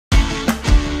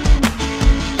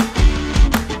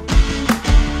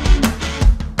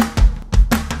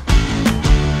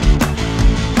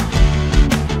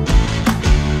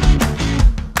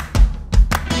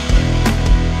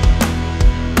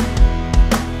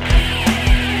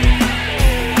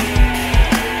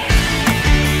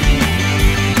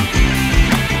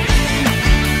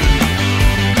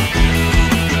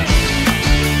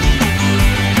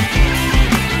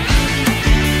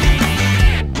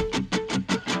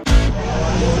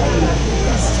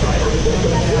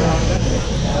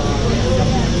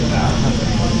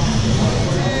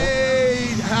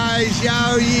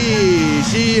Xiaoyi.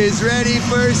 She is ready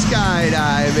for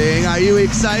skydiving. Are you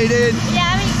excited?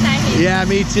 Yeah, I'm excited. Yeah,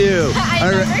 me too.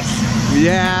 Are you nervous?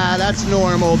 Yeah, that's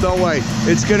normal. Don't worry.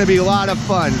 It's going to be a lot of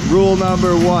fun. Rule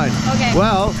number 1. Okay.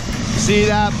 Well, see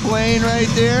that plane right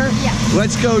there? Yeah.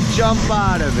 Let's go jump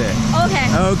out of it.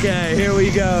 Okay. Okay, here we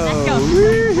go. Let's go.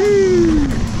 Woo-hoo.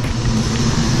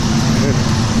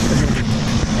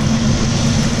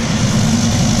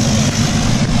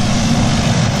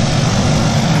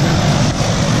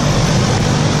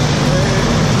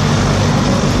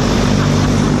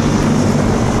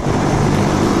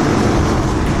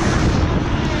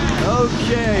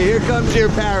 Okay, here comes your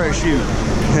parachute.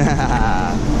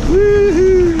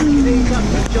 Woo-hoo.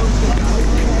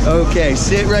 Okay,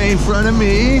 sit right in front of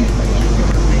me.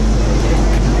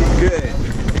 Good.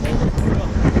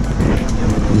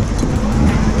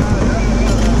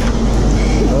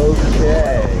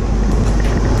 Okay.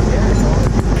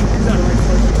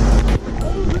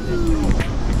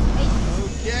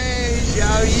 Okay,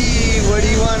 Xiaoyi, what do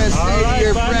you want to say to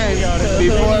your friends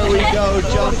before we go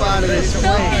jump out of this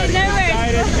plane? Nervous.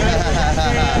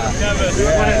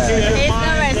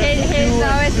 He's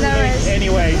always nervous.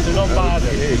 Anyway, so don't bother.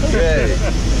 Good.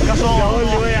 That's the only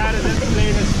way out of this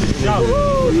plane is to jump.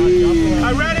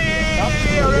 I'm ready!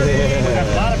 We have a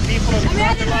lot of people in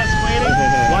front of us waiting.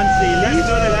 Once they leave,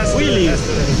 we leave.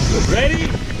 Ready?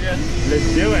 Yes. Let's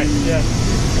do it. Yeah.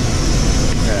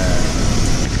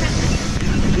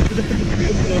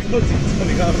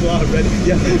 Ready?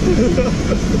 Yeah.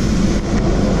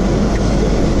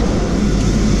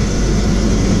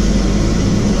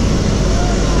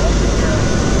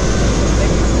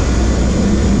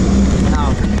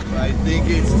 I think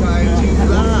it's time to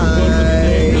fly.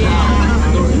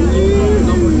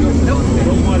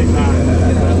 Don't worry about it.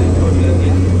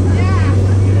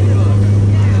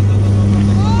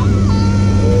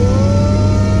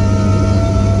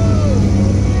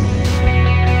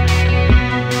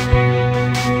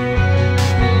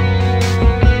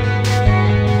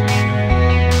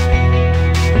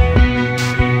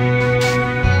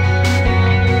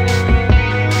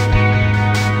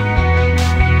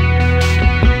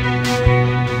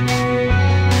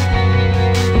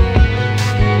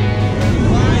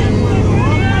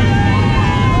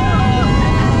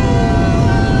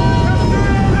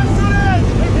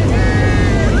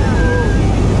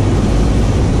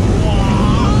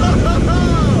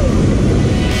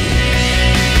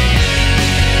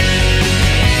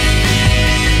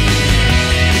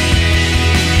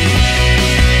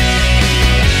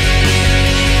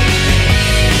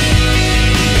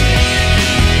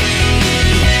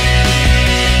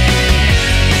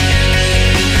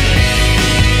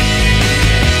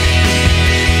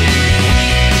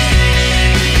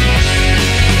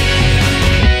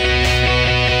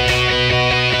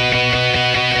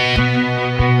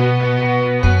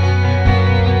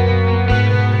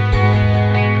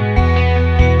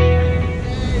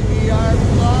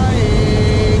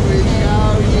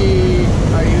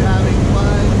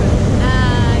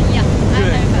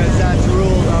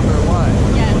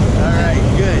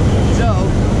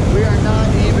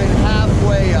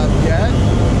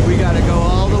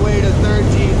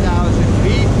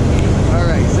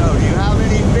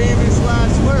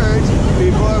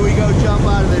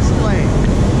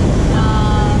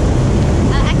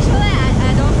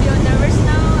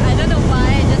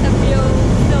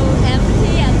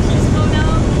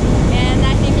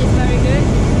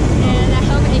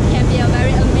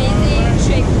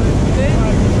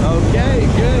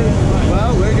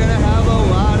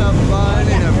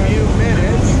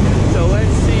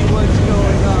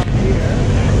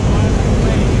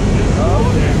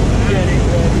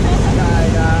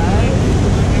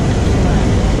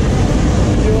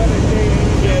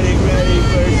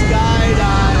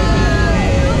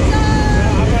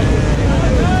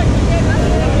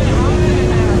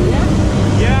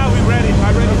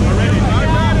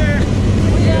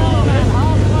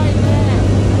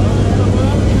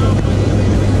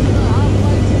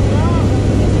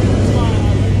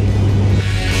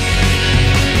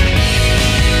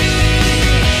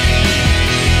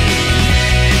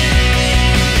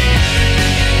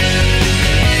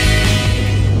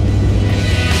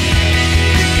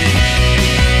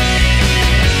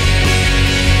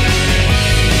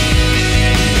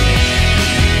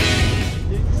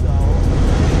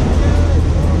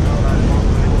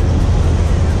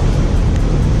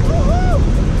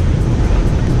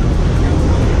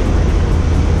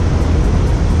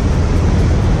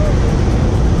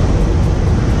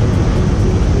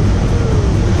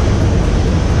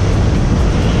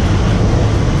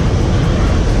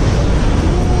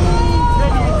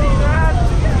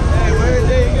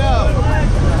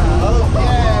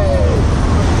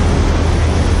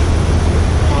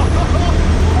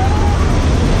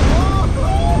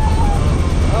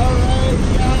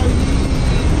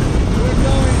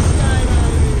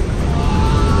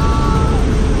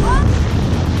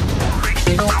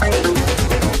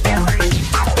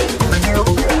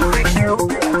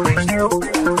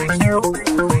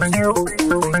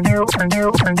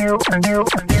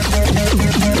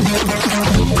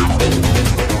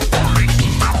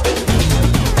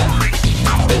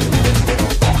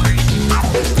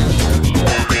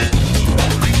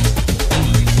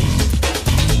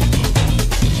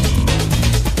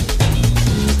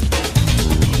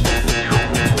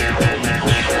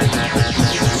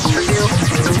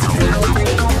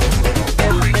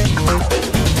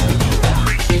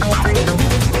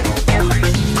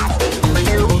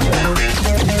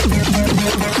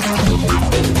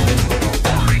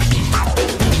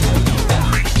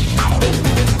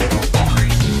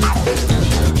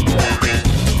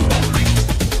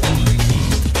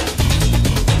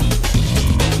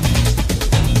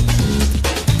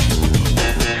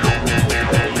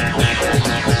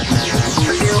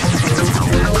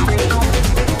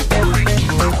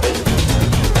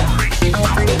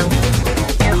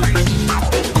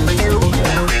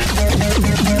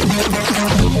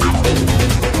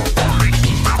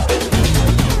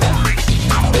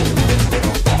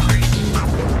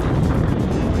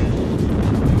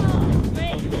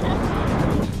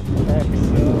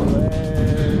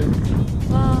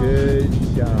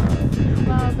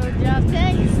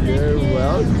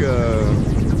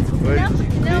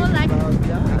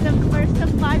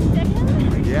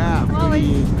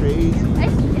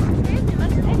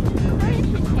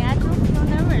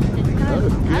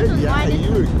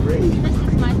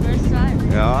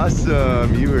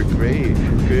 Awesome, you were great.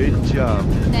 Good job.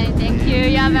 Thank you.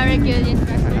 You are very good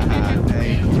instructor.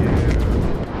 Thank you.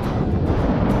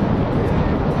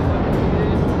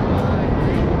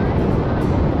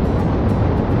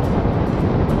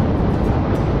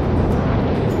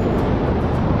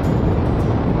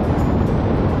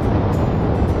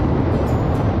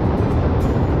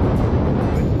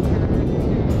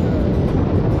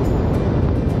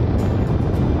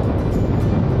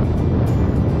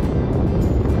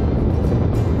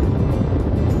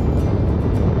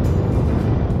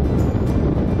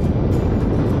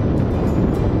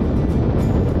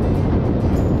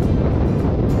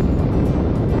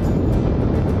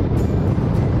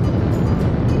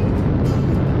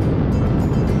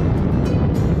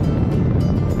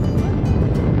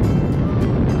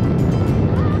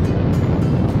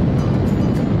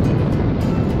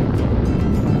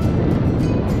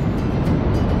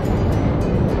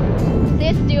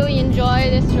 Enjoy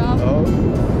this job.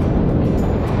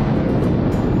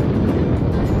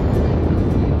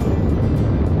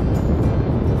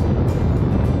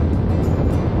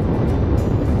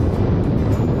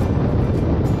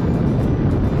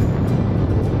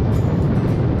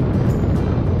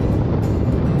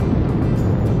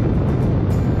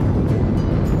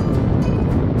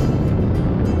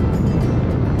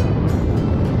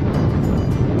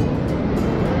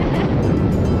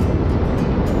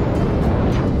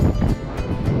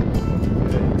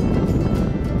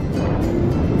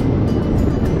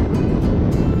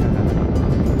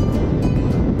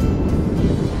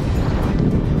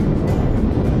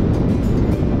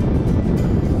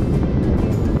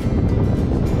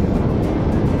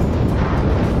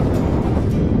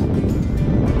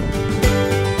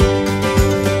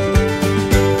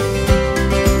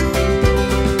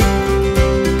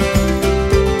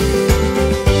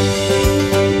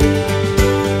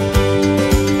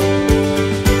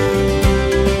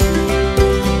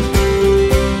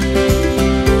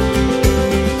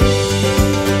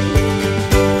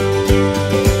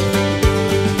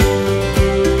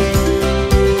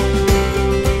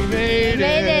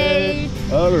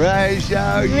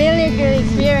 Really good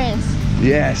experience.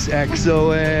 Yes,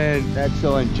 excellent.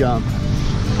 Excellent jump.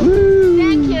 Woo.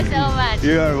 Thank you so much.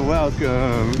 You are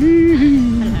welcome.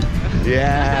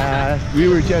 Yeah, we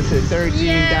were just at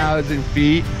 13,000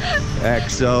 feet.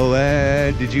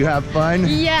 Excellent. Did you have fun?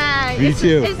 Yeah. Me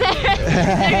too. It's a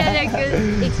really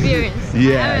good experience.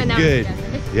 Yeah, good.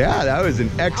 Yeah, that was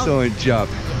an excellent jump.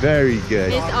 Very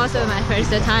good. It's also my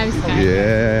first time skydiving.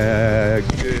 Yeah,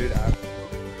 good.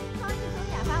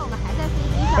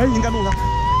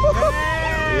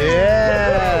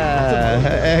 Yeah,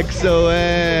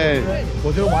 excellent.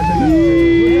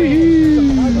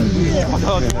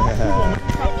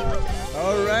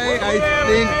 All right, I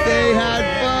think they had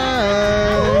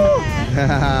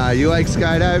fun. You like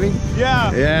skydiving?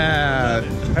 Yeah. Yeah.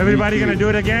 Everybody gonna do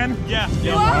it again? Yeah.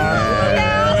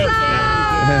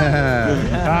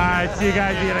 Alright, see you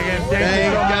guys again. Thank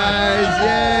you guys.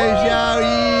 Yay,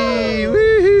 Xiaoyi.